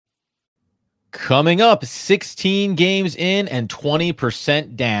Coming up, 16 games in and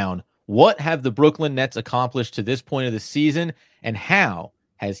 20% down. What have the Brooklyn Nets accomplished to this point of the season, and how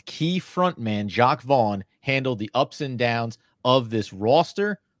has key frontman Jacque Vaughn handled the ups and downs of this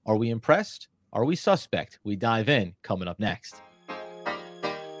roster? Are we impressed? Are we suspect? We dive in coming up next.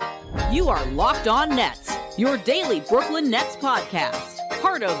 You are Locked On Nets, your daily Brooklyn Nets podcast.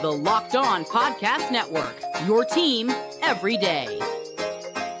 Part of the Locked On Podcast Network, your team every day.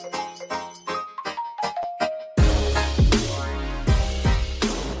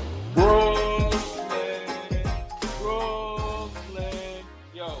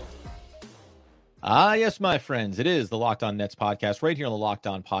 Yes, my friends, it is the Locked On Nets podcast right here on the Locked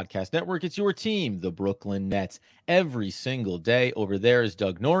On Podcast Network. It's your team, the Brooklyn Nets, every single day. Over there is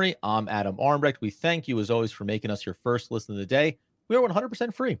Doug Norrie. I'm Adam Armbrecht. We thank you, as always, for making us your first listen of the day. We are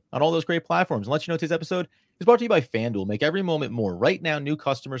 100% free on all those great platforms. And let you know today's episode is brought to you by FanDuel. Make every moment more. Right now, new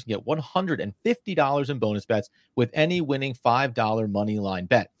customers can get $150 in bonus bets with any winning $5 money line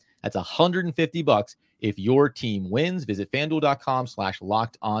bet. That's $150 if your team wins. Visit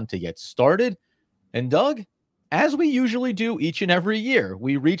FanDuel.com/LockedOn to get started. And Doug, as we usually do each and every year,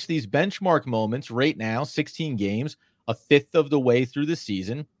 we reach these benchmark moments right now, 16 games, a fifth of the way through the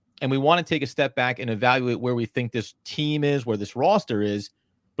season. And we want to take a step back and evaluate where we think this team is, where this roster is.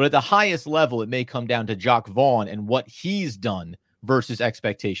 But at the highest level, it may come down to Jacque Vaughn and what he's done versus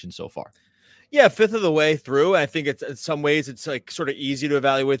expectations so far. Yeah, fifth of the way through. I think it's in some ways it's like sort of easy to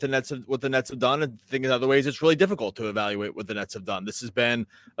evaluate what the Nets have done. And I think in other ways it's really difficult to evaluate what the Nets have done. This has been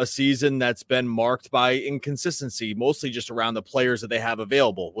a season that's been marked by inconsistency, mostly just around the players that they have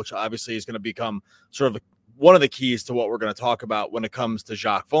available, which obviously is going to become sort of one of the keys to what we're going to talk about when it comes to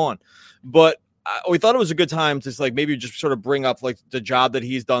Jacque Vaughn. But we thought it was a good time to maybe just sort of bring up the job that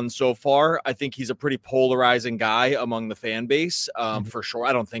he's done so far. I think he's a pretty polarizing guy among the fan base, for sure.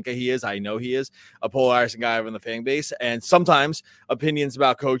 I don't think he is. I know he is a polarizing guy among the fan base. And sometimes opinions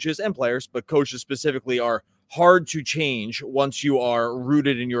about coaches and players, but coaches specifically, are hard to change once you are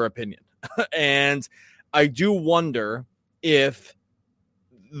rooted in your opinion. And I do wonder if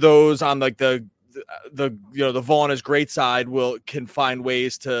those on the Vaughn is great side can find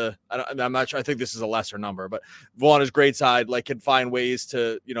ways to, I'm not sure. I think this is a lesser number, but Vaughn is great side, can find ways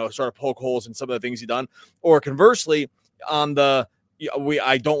to, sort of poke holes in some of the things he's done. Or conversely, on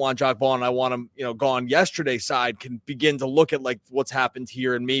I don't want Jacque Vaughn, I want him, gone yesterday side, can begin to look at what's happened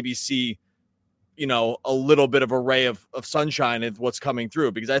here and maybe see, a little bit of a ray of sunshine of what's coming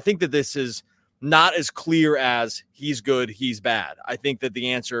through. Because I think that this is not as clear as he's good, he's bad. I think that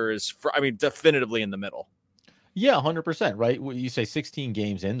the answer is, definitively in the middle. Yeah, 100%, right? You say 16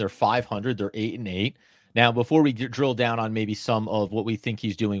 games in, they're 500, they're 8-8. Now, before we drill down on maybe some of what we think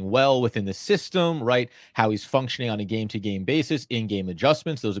he's doing well within the system, right? How he's functioning on a game-to-game basis, in-game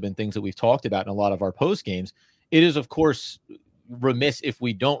adjustments, those have been things that we've talked about in a lot of our post games. It is, of course, remiss if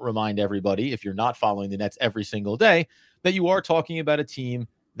we don't remind everybody, if you're not following the Nets every single day, that you are talking about a team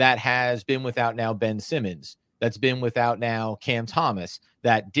that has been without now Ben Simmons, that's been without now Cam Thomas,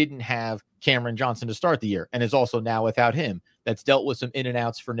 that didn't have Cameron Johnson to start the year and is also now without him, that's dealt with some in and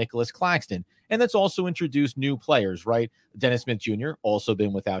outs for Nicholas Claxton, and that's also introduced new players, right? Dennis Smith Jr. also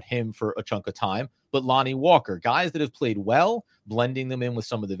been without him for a chunk of time, but Lonnie Walker, guys that have played well, blending them in with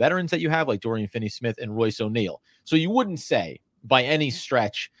some of the veterans that you have, like Dorian Finney-Smith and Royce O'Neal. So you wouldn't say by any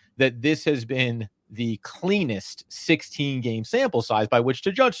stretch that this has been the cleanest 16-game sample size by which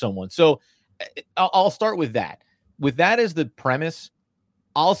to judge someone. So I'll start with that. With that as the premise,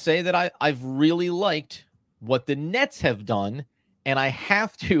 I'll say that I've really liked what the Nets have done, and I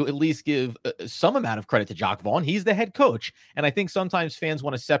have to at least give some amount of credit to Jacque Vaughn. He's the head coach, and I think sometimes fans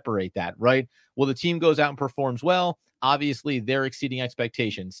want to separate that, right? Well, the team goes out and performs well. Obviously, they're exceeding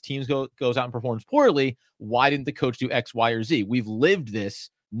expectations. Teams goes out and performs poorly. Why didn't the coach do X, Y, or Z? We've lived this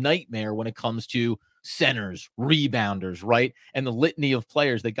nightmare when it comes to centers, rebounders, right? And the litany of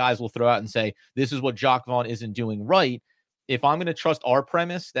players that guys will throw out and say, this is what Jacque Vaughn isn't doing right. If I'm going to trust our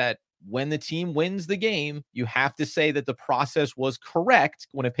premise that when the team wins the game, you have to say that the process was correct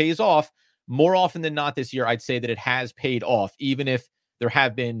when it pays off, more often than not this year, I'd say that it has paid off, even if there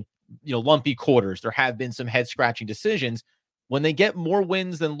have been, lumpy quarters, there have been some head scratching decisions. When they get more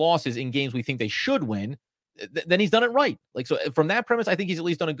wins than losses in games we think they should win, then he's done it right. So from that premise, I think he's at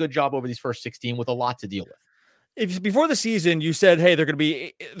least done a good job over these first 16 with a lot to deal with. If before the season you said, hey, they're going to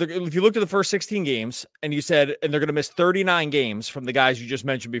be, if you looked at the first 16 games and you said, and they're going to miss 39 games from the guys you just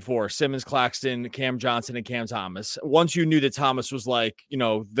mentioned before, Simmons, Claxton, Cam Johnson, and Cam Thomas. Once you knew that Thomas was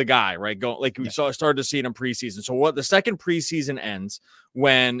the guy, right? We started to see it in preseason. So what the second preseason ends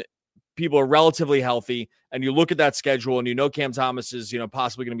when people are relatively healthy and you look at that schedule and Cam Thomas is,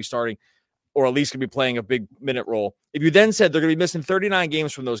 possibly going to be starting. or at least going to be playing a big minute role. If you then said they're going to be missing 39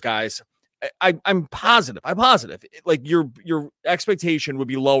 games from those guys, I'm positive. Like your expectation would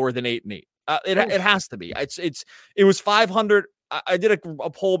be lower than 8-8. It has to be. It was 500. I did a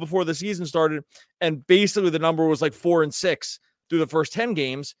poll before the season started, and basically the number was like 4-6 through the first 10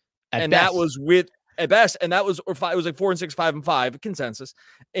 games, that was with at best, and that was it was like 4-6, 5-5 consensus,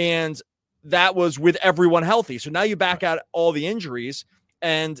 and that was with everyone healthy. So now you back out all the injuries,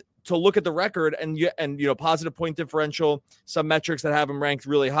 and to look at the record and positive point differential, some metrics that have them ranked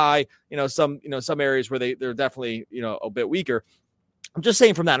really high, some areas where they're definitely, a bit weaker. I'm just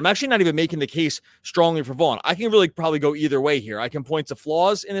saying from that, I'm actually not even making the case strongly for Vaughn. I can really probably go either way here. I can point to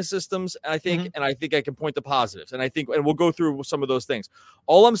flaws in his systems, and I think I can point to positives. And we'll go through some of those things.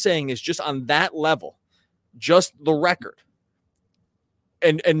 All I'm saying is just on that level, just the record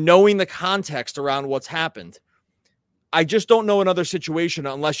and knowing the context around what's happened, I just don't know another situation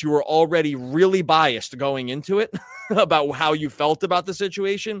unless you were already really biased going into it about how you felt about the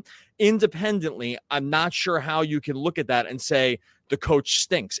situation. Independently, I'm not sure how you can look at that and say the coach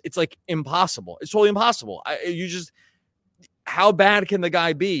stinks. It's like impossible. It's totally impossible. How bad can the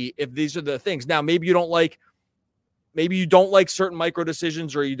guy be if these are the things? Now, maybe you don't like certain micro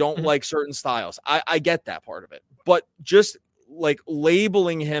decisions, or you don't like certain styles. I get that part of it, but just like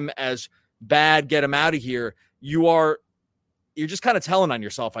labeling him as bad, get him out of here. You're just kind of telling on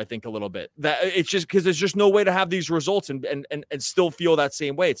yourself, I think, a little bit. That it's just because there's just no way to have these results and still feel that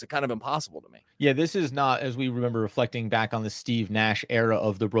same way. It's kind of impossible to me. Yeah, this is not, as we remember reflecting back on the Steve Nash era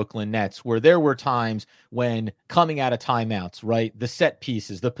of the Brooklyn Nets, where there were times when coming out of timeouts, right, the set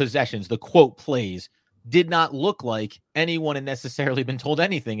pieces, the possessions, the quote plays did not look like anyone had necessarily been told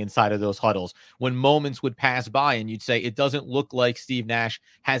anything inside of those huddles, when moments would pass by and you'd say, it doesn't look like Steve Nash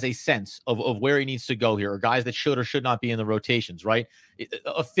has a sense of where he needs to go here, or guys that should or should not be in the rotations, right?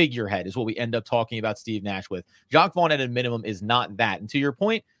 A figurehead is what we end up talking about Steve Nash with. Jacque Vaughn at a minimum is not that. And to your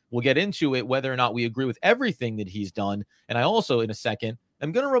point, we'll get into it, whether or not we agree with everything that he's done. And I also, in a second,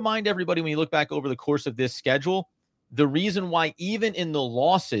 I'm going to remind everybody, when you look back over the course of this schedule, the reason why even in the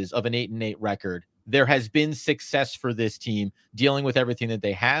losses of an 8-8 record, there has been success for this team dealing with everything that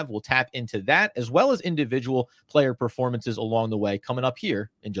they have. We'll tap into that, as well as individual player performances along the way, coming up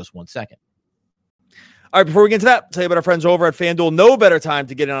here in just 1 second. All right, before we get into that, I'll tell you about our friends over at FanDuel. No better time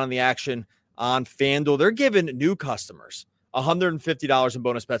to get in on the action on FanDuel. They're giving new customers $150 in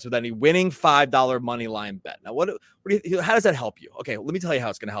bonus bets with any winning $5 money line bet. Now, how does that help you? Okay, let me tell you how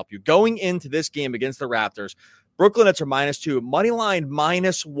it's going to help you. Going into this game against the Raptors, Brooklyn Nets are -2, money line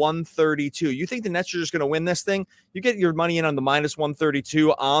 -132. You think the Nets are just going to win this thing? You get your money in on the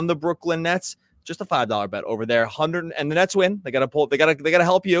 -132 on the Brooklyn Nets. Just a $5 bet over there. 100, and the Nets win. They got to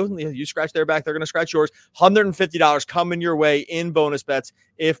help you. You scratch their back, they're going to scratch yours. $150 coming your way in bonus bets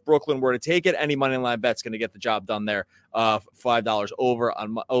if Brooklyn were to take it. Any money line bet's going to get the job done there. $5 over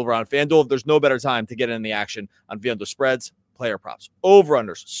on FanDuel. There's no better time to get in the action on FanDuel spreads, player props,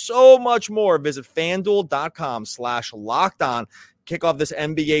 over-unders, so much more. Visit FanDuel.com/lockedon. Kick off this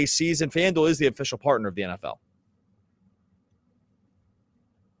NBA season. FanDuel is the official partner of the NFL.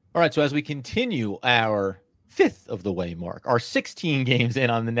 All right, so as we continue our fifth of the way mark, our 16 games in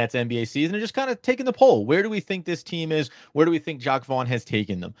on the Nets NBA season, and just kind of taking the poll. Where do we think this team is? Where do we think Jacque Vaughn has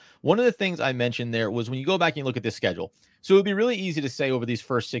taken them? One of the things I mentioned there was when you go back and you look at this schedule. So it would be really easy to say over these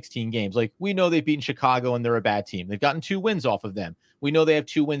first 16 games, like, we know they've beaten Chicago and they're a bad team. They've gotten 2 wins off of them. We know they have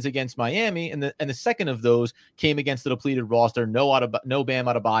 2 wins against Miami, and the second of those came against the depleted roster. No Bam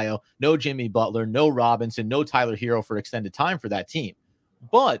Adebayo, no Jimmy Butler, no Robinson, no Tyler Hero for extended time for that team.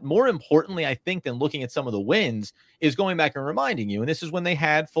 But more importantly, I think, than looking at some of the wins is going back and reminding you, and this is when they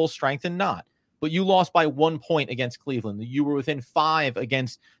had full strength and not, but you lost by 1 point against Cleveland. You were within 5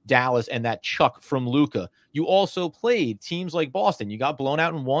 against Dallas and that chuck from Luka. You also played teams like Boston. You got blown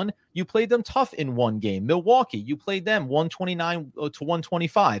out in 1. You played them tough in 1 game. Milwaukee, you played them 129 to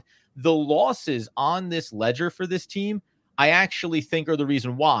 125. The losses on this ledger for this team, I actually think, are the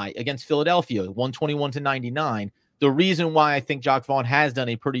reason why. Against Philadelphia, 121 to 99. The reason why I think Jacque Vaughn has done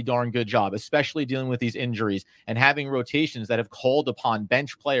a pretty darn good job, especially dealing with these injuries and having rotations that have called upon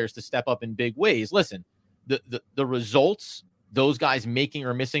bench players to step up in big ways. Listen, the results, those guys making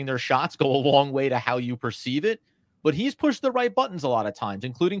or missing their shots, go a long way to how you perceive it. But he's pushed the right buttons a lot of times,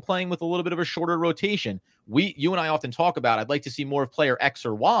 including playing with a little bit of a shorter rotation. You and I often talk about, I'd like to see more of player X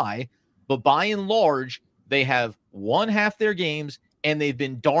or Y, but by and large, they have won half their games and they've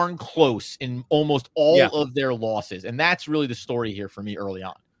been darn close in almost all of their losses. And that's really the story here for me early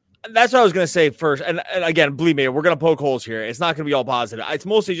on. That's what I was going to say first. And again, believe me, we're going to poke holes here. It's not going to be all positive. It's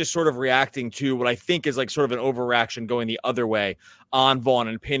mostly just sort of reacting to what I think is like sort of an overreaction going the other way on Vaughn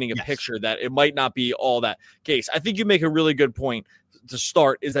and painting a picture that it might not be all that case. I think you make a really good point to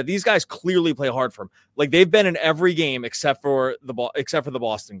start, is that these guys clearly play hard for him. Like, they've been in every game except for the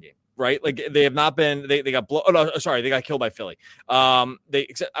Boston game, right? Like, they have not been, they got they got killed by Philly. I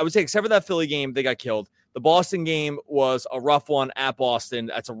would say except for that Philly game, they got killed. The Boston game was a rough one at Boston.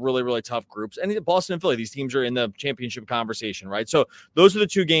 That's a really, really tough group. And Boston and Philly, these teams are in the championship conversation, right? So those are the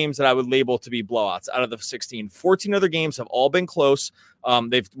two games that I would label to be blowouts out of the 16. 14 other games have all been close.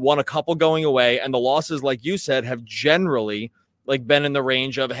 They've won a couple going away. And the losses, like you said, have generally like been in the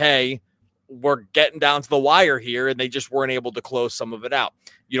range of, hey, we're getting down to the wire here, and they just weren't able to close some of it out.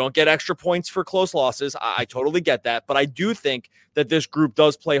 You don't get extra points for close losses. I totally get that. But I do think that this group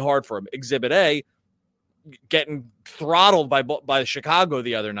does play hard for them. Exhibit A, getting throttled by Chicago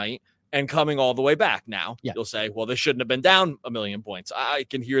the other night and coming all the way back. Now you'll say, well, they shouldn't have been down 1 million points. I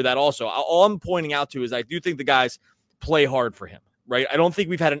can hear that also. All I'm pointing out to is I do think the guys play hard for him, right? I don't think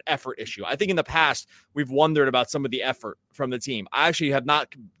we've had an effort issue. I think in the past we've wondered about some of the effort from the team. I actually have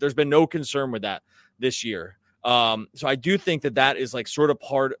not, there's been no concern with that this year. So I do think that is like sort of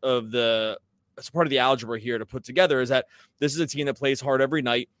part of the algebra here to put together, is that this is a team that plays hard every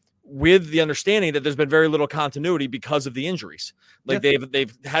night, with the understanding that there's been very little continuity because of the injuries. Like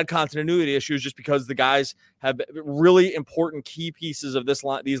they've had continuity issues just because the guys have really important key pieces of these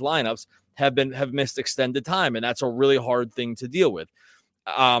lineups have missed extended time. And that's a really hard thing to deal with.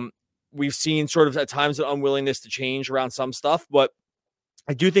 We've seen sort of at times an unwillingness to change around some stuff, but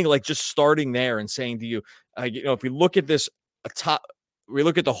I do think like just starting there and saying to you, if we look at this we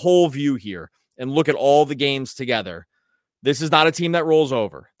look at the whole view here and look at all the games together, this is not a team that rolls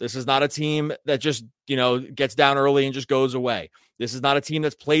over. This is not a team that just, gets down early and just goes away. This is not a team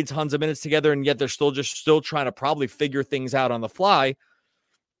that's played tons of minutes together, and yet they're still trying to probably figure things out on the fly.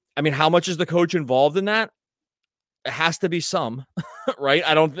 I mean, how much is the coach involved in that? It has to be some, right?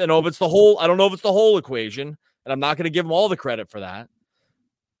 I don't know if it's the whole equation, and I'm not going to give him all the credit for that.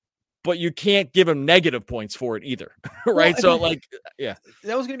 But you can't give him negative points for it either, right? That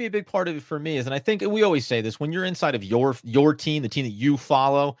was going to be a big part of it for me. And I think we always say this, when you're inside of your team, the team that you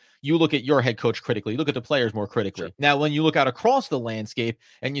follow, you look at your head coach critically, you look at the players more critically. Sure. Now, when you look out across the landscape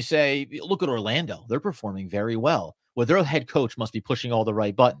and you say, look at Orlando, they're performing very well. Well, their head coach must be pushing all the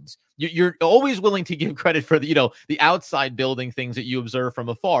right buttons. You're always willing to give credit for the outside building things that you observe from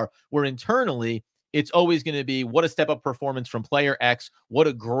afar, where internally, it's always going to be, what a step-up performance from player X, what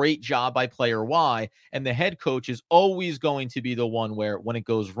a great job by player Y, and the head coach is always going to be the one where, when it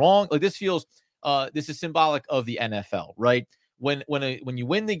goes wrong, like this feels, this is symbolic of the NFL, right? When you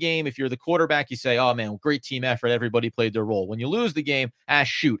win the game, if you're the quarterback, you say, oh man, great team effort, everybody played their role. When you lose the game,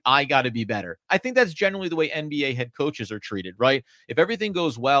 shoot, I got to be better. I think that's generally the way NBA head coaches are treated, right? If everything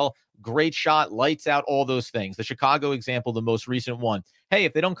goes well, great shot, lights out, all those things. The Chicago example, the most recent one. Hey,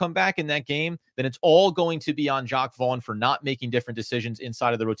 if they don't come back in that game, then it's all going to be on Jacque Vaughn for not making different decisions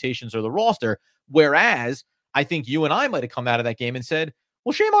inside of the rotations or the roster. Whereas I think you and I might have come out of that game and said,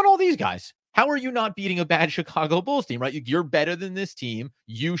 well, shame on all these guys. How are you not beating a bad Chicago Bulls team, right? You're better than this team.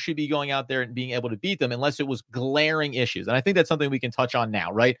 You should be going out there and being able to beat them, unless it was glaring issues. And I think that's something we can touch on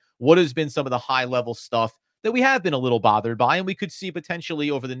now, right? What has been some of the high-level stuff that we have been a little bothered by, and we could see potentially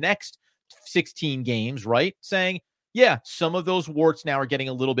over the next 16 games, right? Saying, yeah, some of those warts now are getting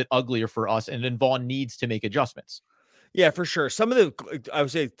a little bit uglier for us, and then Vaughn needs to make adjustments. Yeah, for sure. Some of the, I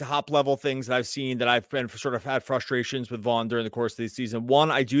would say, top level things that I've seen that I've been sort of had frustrations with Vaughn during the course of the season. One,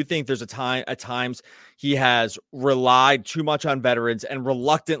 I do think there's at times he has relied too much on veterans and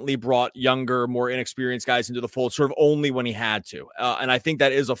reluctantly brought younger, more inexperienced guys into the fold, sort of only when he had to. And I think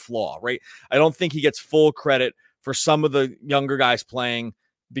that is a flaw, right? I don't think he gets full credit for some of the younger guys playing,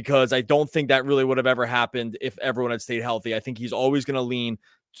 because I don't think that really would have ever happened if everyone had stayed healthy. I think he's always going to lean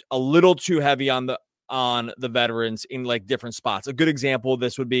a little too heavy on the veterans in like different spots. A good example of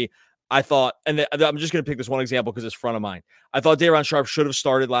this would be, I thought, and I'm just going to pick this one example because it's front of mind. I thought Day'Ron Sharpe should have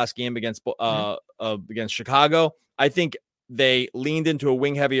started last game against Chicago. I think they leaned into a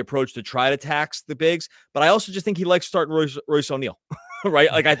wing heavy approach to try to tax the bigs, but I also just think he likes starting Royce O'Neal.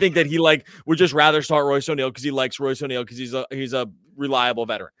 Right? Like, I think that he would just rather start Royce O'Neal because he likes Royce O'Neal because he's a reliable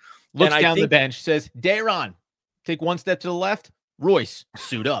veteran. Looks down the bench, says, Day'Ron, take one step to the left. Royce,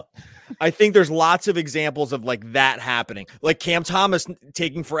 suit up. I think there's lots of examples of like that happening. Like Cam Thomas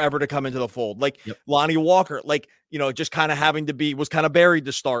taking forever to come into the fold. Like Lonnie Walker, just kind of was kind of buried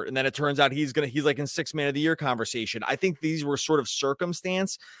to start. And then it turns out he's like in 6 man of the year conversation. I think these were sort of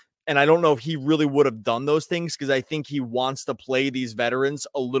circumstance And I don't know if he really would have done those things because I think he wants to play these veterans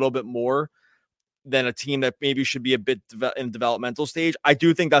a little bit more than a team that maybe should be a bit in developmental stage. I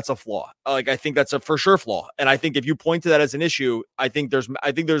do think that's a flaw. Like, I think that's a for sure flaw. And I think if you point to that as an issue, I think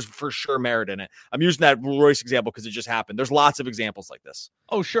there's for sure merit in it. I'm using that Royce example because it just happened. There's lots of examples like this.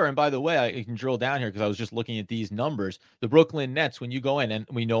 Oh, sure. And by the way, I can drill down here because I was just looking at these numbers. The Brooklyn Nets, when you go in, and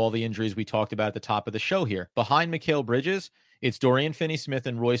we know all the injuries we talked about at the top of the show here, behind Mikal Bridges, it's Dorian Finney-Smith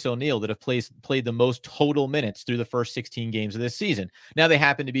and Royce O'Neal that have played the most total minutes through the first 16 games of this season. Now, they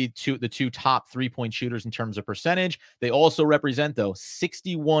happen to be the two top three-point shooters in terms of percentage. They also represent, though,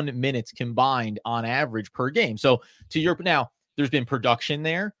 61 minutes combined on average per game. So now, there's been production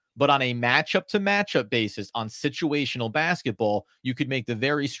there, but on a matchup-to-matchup basis, on situational basketball, you could make the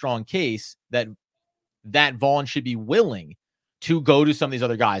very strong case that Vaughn should be willing to go to some of these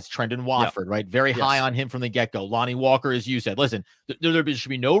other guys. Trendon Watford, right? Very high on him from the get-go. Lonnie Walker, as you said. Listen, there should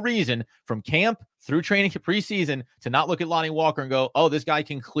be no reason from camp through training preseason to not look at Lonnie Walker and go, oh, this guy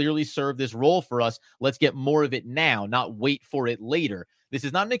can clearly serve this role for us. Let's get more of it now, not wait for it later. This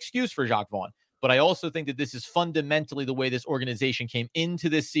is not an excuse for Jacque Vaughn, but I also think that this is fundamentally the way this organization came into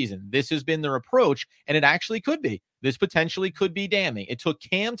this season. This has been their approach, and it actually could be. This potentially could be damning. It took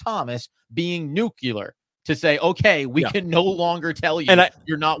Cam Thomas being nuclear to say, okay, we can no longer tell you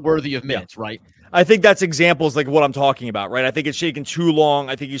you're not worthy of minutes, right? I think that's examples like what I'm talking about, right? I think it's shaken too long.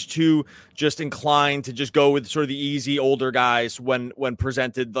 I think he's too just inclined to just go with sort of the easy older guys when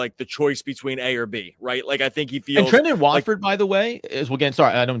presented like the choice between A or B, right? Like I think he feels. And Trendon Watford, by the way, is again.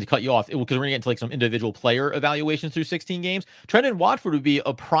 Sorry, I don't mean to cut you off because we're gonna get into like some individual player evaluations through 16 games. Trendon Watford would be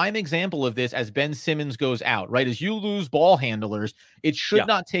a prime example of this as Ben Simmons goes out, right? As you lose ball handlers, it should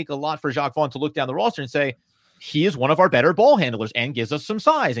not take a lot for Jacque Vaughn to look down the roster and say, he is one of our better ball handlers and gives us some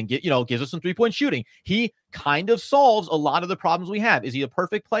size and gives us some 3-point shooting. He kind of solves a lot of the problems we have. Is he a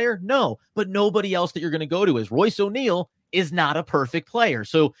perfect player? No, but nobody else that you're going to go to is. Royce O'Neal is not a perfect player.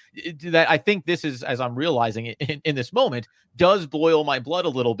 So that I think this is, as I'm realizing it in this moment, does boil my blood a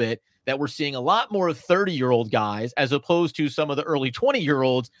little bit that we're seeing a lot more of 30-year-old guys as opposed to some of the early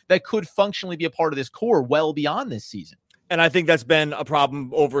 20-year-olds that could functionally be a part of this core well beyond this season. And I think that's been a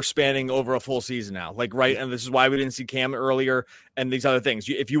problem spanning over a full season now. Like, right. And this is why we didn't see Cam earlier and these other things.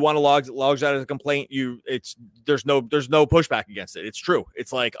 If you want to log that as a complaint, there's no pushback against it. It's true.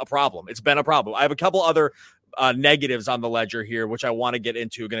 It's like a problem. It's been a problem. I have a couple other negatives on the ledger here, which I want to get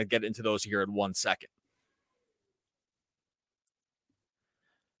into. Going to get into those here in 1 second.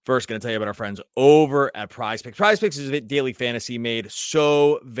 First, going to tell you about our friends over at Prize Picks. Prize Picks is a daily fantasy made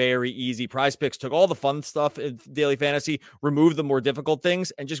so very easy. Prize Picks took all the fun stuff in daily fantasy, removed the more difficult things,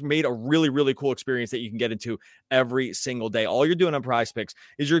 and just made a really, really cool experience that you can get into every single day. All you're doing on Prize Picks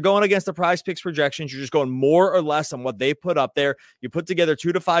is you're going against the Prize Picks projections. You're just going more or less on what they put up there. You put together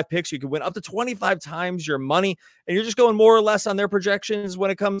 2 to 5 picks. You can win up to 25 times your money, and you're just going more or less on their projections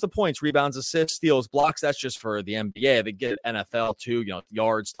when it comes to points, rebounds, assists, steals, blocks. That's just for the NBA. They get NFL too,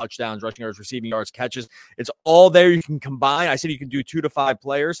 yards, touchdowns, rushing yards, receiving yards, catches. It's all there. You can combine. I said you can do 2 to 5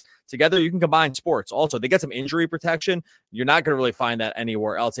 players together. You can combine sports. Also, they get some injury protection. You're not going to really find that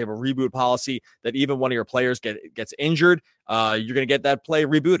anywhere else. They have a reboot policy that even one of your players gets injured, you're going to get that play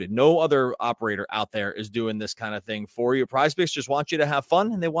rebooted. No other operator out there is doing this kind of thing for you. Prize Picks just want you to have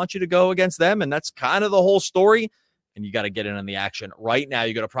fun, and they want you to go against them, and that's kind of the whole story. And you got to get in on the action right now.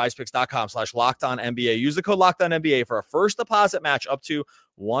 You go to prizepicks.com/LockedOnNBA. Use the code LockedOnNBA for a first deposit match up to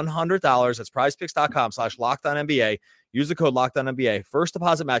 $100. That's prizepicks.com/LockedOnNBA. Use the code LockedOnNBA. First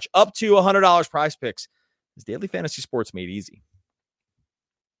deposit match up to $100. Prize Picks is daily fantasy sports made easy.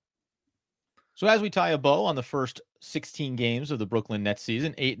 So as we tie a bow on the first 16 games of the Brooklyn Nets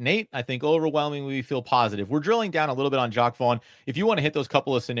season, 8-8, I think overwhelmingly we feel positive. We're drilling down a little bit on Jacque Vaughn. If you want to hit those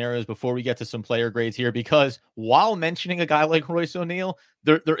couple of scenarios before we get to some player grades here, because while mentioning a guy like Royce O'Neal,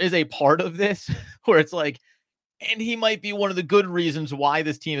 there is a part of this where it's like, and he might be one of the good reasons why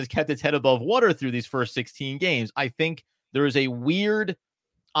this team has kept its head above water through these first 16 games. I think there is a weird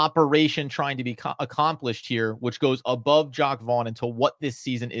operation trying to be accomplished here, which goes above Jacque Vaughn into what this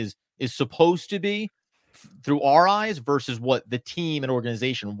season is supposed to be through our eyes versus what the team and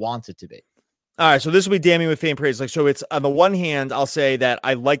organization wants it to be. All right, so this will be damning with faint praise. So it's on the one hand, I'll say that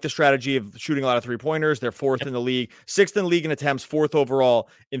I like the strategy of shooting a lot of 3-pointers. They're 4th in the league, 6th in the league in attempts, 4th overall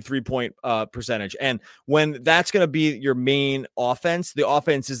in 3-point percentage. And when that's going to be your main offense, the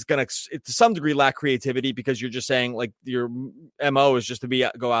offense is going to, to some degree, lack creativity because you're just saying like your MO is just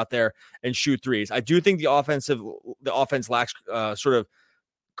to go out there and shoot threes. I do think the offense lacks sort of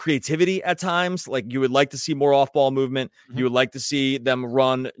creativity at times. Like you would like to see more off-ball movement. Mhm. You would like to see them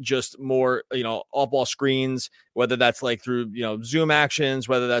run just more, off-ball screens, whether that's like through, zoom actions,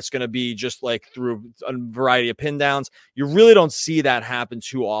 whether that's going to be just like through a variety of pin downs. You really don't see that happen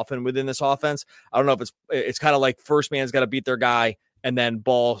too often within this offense. I don't know if it's kind of like first man's got to beat their guy, and then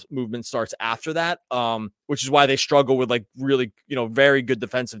ball movement starts after that, which is why they struggle with like really, very good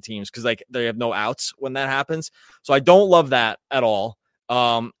defensive teams, because like they have no outs when that happens. So I don't love that at all.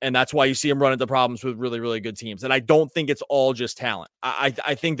 And that's why you see him run into problems with really, really good teams. And I don't think it's all just talent. I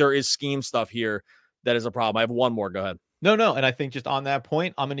think there is scheme stuff here that is a problem. I have one more. Go ahead. No. And I think just on that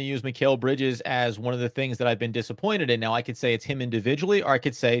point, I'm going to use Mikal Bridges as one of the things that I've been disappointed in. Now, I could say it's him individually, or I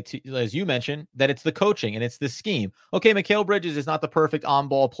could say, as you mentioned, that it's the coaching and it's the scheme. Okay, Mikal Bridges is not the perfect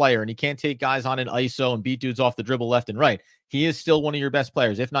on-ball player, and he can't take guys on an ISO and beat dudes off the dribble left and right. He is still one of your best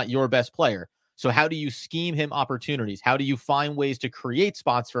players, if not your best player. So how do you scheme him opportunities? How do you find ways to create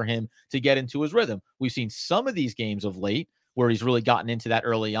spots for him to get into his rhythm? We've seen some of these games of late where he's really gotten into that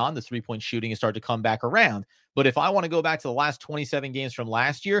early on. The three-point shooting has started to come back around. But if I want to go back to the last 27 games from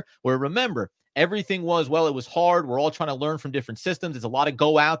last year, where remember, everything was, well, it was hard. We're all trying to learn from different systems. It's a lot of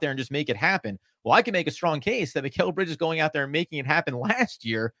go out there and just make it happen. Well, I can make a strong case that Mikal Bridges going out there and making it happen last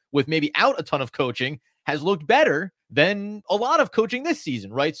year with maybe out a ton of coaching has looked better than a lot of coaching this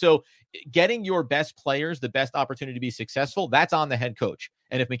season, right? So getting your best players the best opportunity to be successful, that's on the head coach.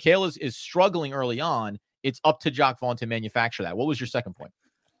 And if Mikal is struggling early on, it's up to Jacque Vaughn to manufacture that. What was your second point?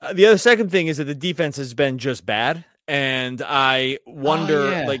 The other second thing is that the defense has been just bad. And I wonder,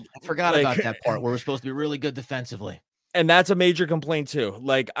 I forgot about that part where we're supposed to be really good defensively. And that's a major complaint too.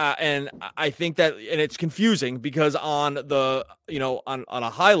 And I think that, and it's confusing because on the, on a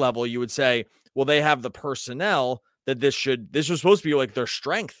high level, you would say, well, they have the personnel that this was supposed to be like their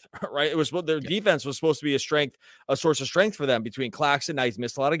strength, right? It was their defense was supposed to be a source of strength for them between Claxton. Now he's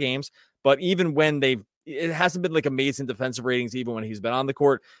missed a lot of games, but even when it hasn't been like amazing defensive ratings, even when he's been on the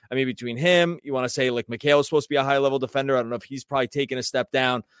court. I mean, between him, you want to say like Mikal is supposed to be a high level defender. I don't know if he's probably taken a step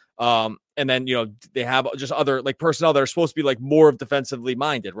down. And then, they have just other like personnel that are supposed to be like more of defensively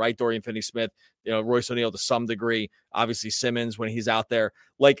minded, right? Dorian Finney-Smith, Royce O'Neal to some degree, obviously Simmons when he's out there.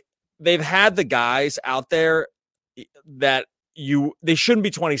 Like they've had the guys out there that they shouldn't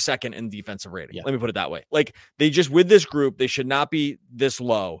be 22nd in defensive rating. Yeah. Let me put it that way. Like they just, with this group, they should not be this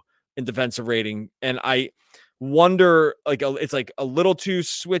low in defensive rating. And I wonder, it's like a little too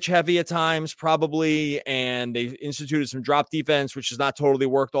switch heavy at times, probably. And they instituted some drop defense, which has not totally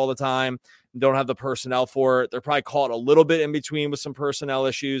worked all the time. Don't have the personnel for it. They're probably caught a little bit in between with some personnel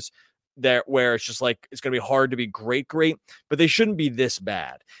issues there, where it's just like, it's going to be hard to be great, but they shouldn't be this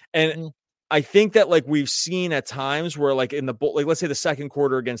bad. And I think that like we've seen at times where like in the like, let's say the second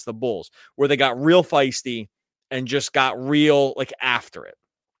quarter against the Bulls, where they got real feisty and just got real like after it.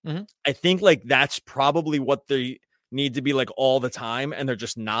 Mm-hmm. I think like that's probably what they need to be like all the time, and they're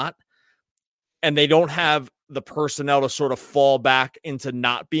just not. And they don't have the personnel to sort of fall back into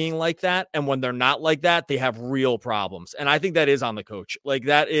not being like that. And when they're not like that, they have real problems. And I think that is on the coach. Like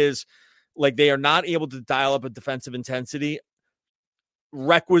that is like they are not able to dial up a defensive intensity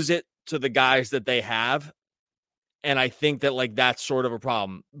requisite to the guys that they have. And I think that like that's sort of a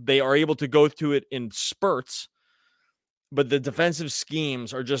problem. They are able to go through it in spurts, but the defensive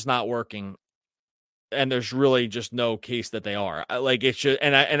schemes are just not working. And there's really just no case that they are. Like it should,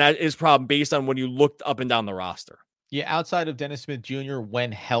 and that is problem based on when you looked up and down the roster. Yeah, outside of Dennis Smith Jr.,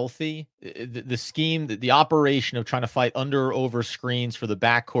 when healthy, the scheme, the operation of trying to fight under or over screens for the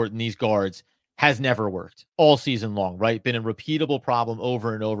backcourt and these guards has never worked all season long, right? Been a repeatable problem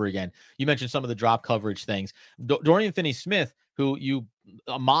over and over again. You mentioned some of the drop coverage things. Dorian Finney-Smith, who you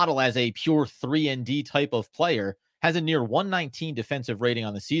model as a pure 3-and-D type of player, has a near 119 defensive rating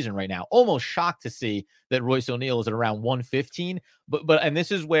on the season right now. Almost shocked to see that Royce O'Neal is at around 115. But and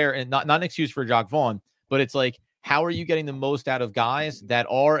this is where, and not an excuse for Jacque Vaughn, but it's like, how are you getting the most out of guys that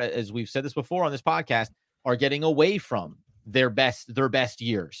are, as we've said this before on this podcast, are getting away from their best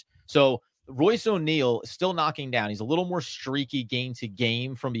years? So Royce O'Neal is still knocking down. He's a little more streaky game to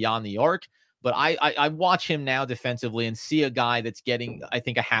game from beyond the arc. But I watch him now defensively and see a guy that's getting, I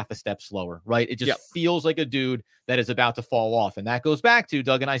think, a half a step slower, right? It just feels like a dude that is about to fall off. And that goes back to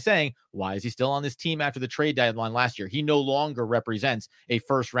Doug and I saying, why is he still on this team after the trade deadline last year? He no longer represents a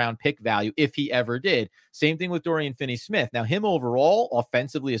first-round pick value if he ever did. Same thing with Dorian Finney-Smith. Now, him overall,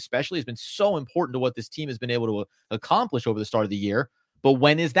 offensively especially, has been so important to what this team has been able to accomplish over the start of the year. But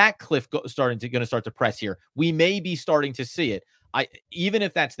when is that cliff going to start to press here? We may be starting to see it. Even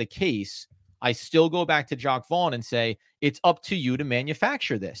if that's the case, I still go back to Jacque Vaughn and say, it's up to you to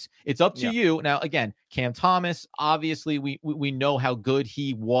manufacture this. It's up to you. Now, again, Cam Thomas, obviously, we know how good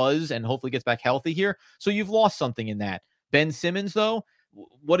he was and hopefully gets back healthy here. So you've lost something in that. Ben Simmons, though,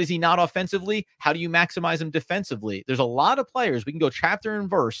 what is he not offensively? How do you maximize him defensively? There's a lot of players, we can go chapter and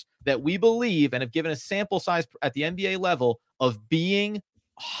verse, that we believe and have given a sample size at the NBA level of being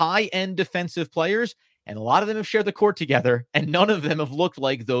high-end defensive players. And a lot of them have shared the court together, and none of them have looked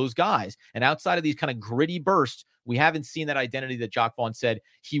like those guys. And outside of these kind of gritty bursts, we haven't seen that identity that Jacque Vaughn said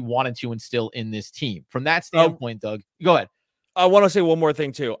he wanted to instill in this team. From that standpoint, Doug, go ahead. I want to say one more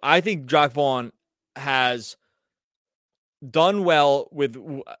thing, too. I think Jacque Vaughn has done well with,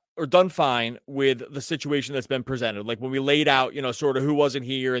 or done fine with the situation that's been presented. Like when we laid out, sort of who wasn't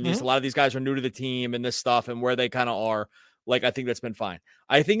here, and a lot of these guys are new to the team and this stuff and where they kind of are. Like, I think that's been fine.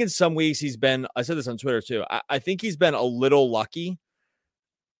 I think in some ways he's been, I said this on Twitter too, I think he's been a little lucky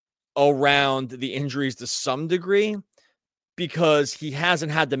around the injuries to some degree because he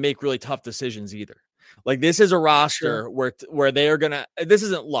hasn't had to make really tough decisions either. Like, this is a roster where they are going to, this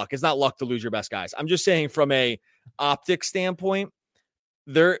isn't luck. It's not luck to lose your best guys. I'm just saying from a optic standpoint,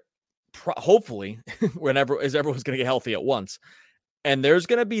 they're hopefully everyone's going to get healthy at once. And there's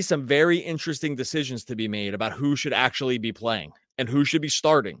going to be some very interesting decisions to be made about who should actually be playing and who should be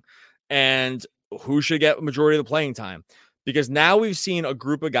starting and who should get a majority of the playing time. Because now we've seen a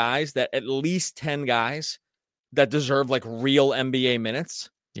group of guys, that at least 10 guys that deserve like real NBA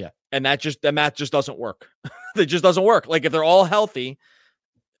minutes. Yeah. And that math just doesn't work. It just doesn't work. Like if they're all healthy,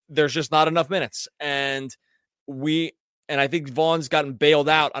 there's just not enough minutes. And I think Vaughn's gotten bailed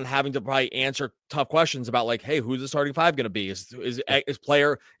out on having to probably answer tough questions about like, hey, who's the starting five going to be? Is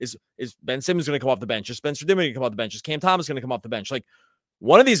Ben Simmons going to come off the bench? Is Spencer Dinwiddie going to come off the bench? Is Cam Thomas going to come off the bench? Like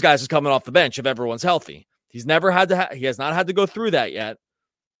one of these guys is coming off the bench if everyone's healthy. He's never had to. He has not had to go through that yet.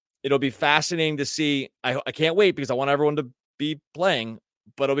 It'll be fascinating to see. I can't wait because I want everyone to be playing,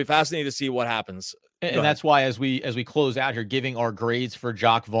 but it'll be fascinating to see what happens. And that's why as we close out here, giving our grades for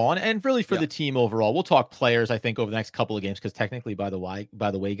Jacque Vaughn and really for the team overall, we'll talk players, I think, over the next couple of games, because technically, by the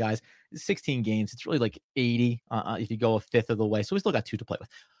way, guys, 16 games, it's really like 80 if you go a fifth of the way. So we still got 2 to play with.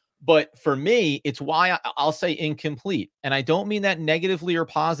 But for me, it's why I'll say incomplete. And I don't mean that negatively or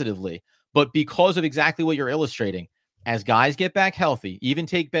positively, but because of exactly what you're illustrating. As guys get back healthy, even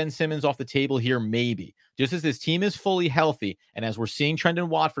take Ben Simmons off the table here, maybe, just as this team is fully healthy. And as we're seeing Trendon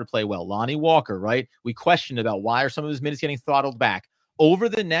Watford play well, Lonnie Walker, right? We questioned about why are some of his minutes getting throttled back. Over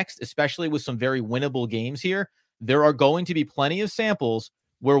the next, especially with some very winnable games here, there are going to be plenty of samples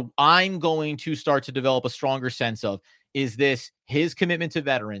where I'm going to start to develop a stronger sense of, is this his commitment to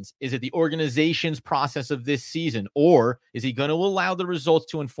veterans? Is it the organization's process of this season? Or is he going to allow the results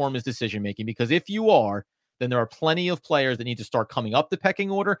to inform his decision-making? Because if you are, then there are plenty of players that need to start coming up the pecking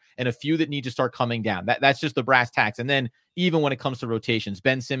order and a few that need to start coming down. That's just the brass tacks. And then even when it comes to rotations,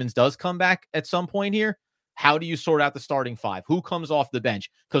 Ben Simmons does come back at some point here. How do you sort out the starting 5? Who comes off the bench?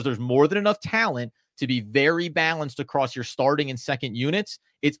 Because there's more than enough talent to be very balanced across your starting and second units.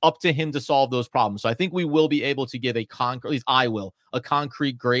 It's up to him to solve those problems. So I think we will be able to give at least I will, a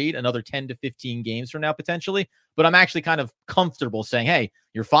concrete grade, another 10 to 15 games from now potentially. But I'm actually kind of comfortable saying, hey,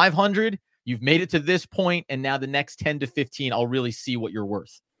 you're 500. You've made it to this point, and now the next 10 to 15, I'll really see what you're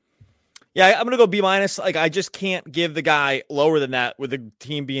worth. Yeah, I'm going to go B-. Like, I just can't give the guy lower than that with the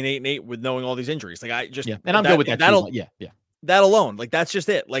team being 8-8 with knowing all these injuries. Like, and I'm good with that. That alone, like, that's just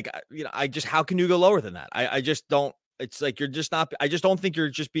it. Like, how can you go lower than that? I just don't. It's like you're just not. I just don't think you're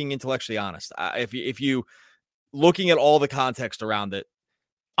just being intellectually honest. If you looking at all the context around it,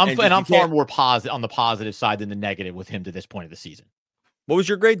 I'm far more positive on the positive side than the negative with him to this point of the season. What was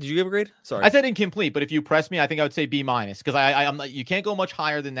your grade? Did you give a grade? Sorry. I said incomplete, but if you press me, I think I would say B-, because I'm not, you can't go much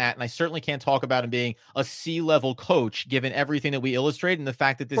higher than that. And I certainly can't talk about him being a C-level coach, given everything that we illustrate and the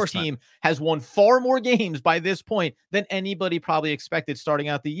fact that this team has won far more games by this point than anybody probably expected starting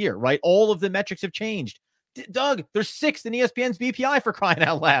out the year, right? All of the metrics have changed. Doug, they're 6th in ESPN's BPI for crying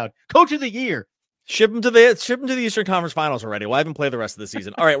out loud. Coach of the year. Ship them to the Eastern Conference Finals already. Well, I haven't played the rest of the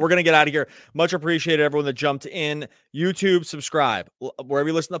season. All right, we're going to get out of here. Much appreciated, everyone that jumped in. YouTube, subscribe. Wherever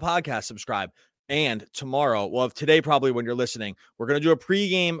you listen to the podcast, subscribe. And tomorrow, well, today probably when you're listening, we're going to do a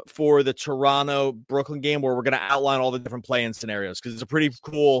pregame for the Toronto-Brooklyn game where we're going to outline all the different play-in scenarios because it's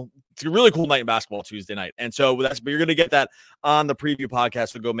a really cool night in basketball Tuesday night. And so but you're going to get that on the preview podcast,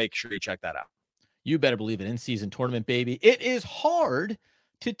 so go make sure you check that out. You better believe it. In-season tournament, baby. It is hard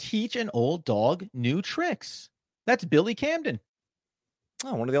to teach an old dog new tricks. That's Billy Camden.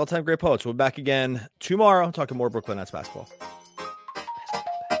 Oh, one of the all-time great poets. We'll be back again tomorrow talking more Brooklyn Nets basketball.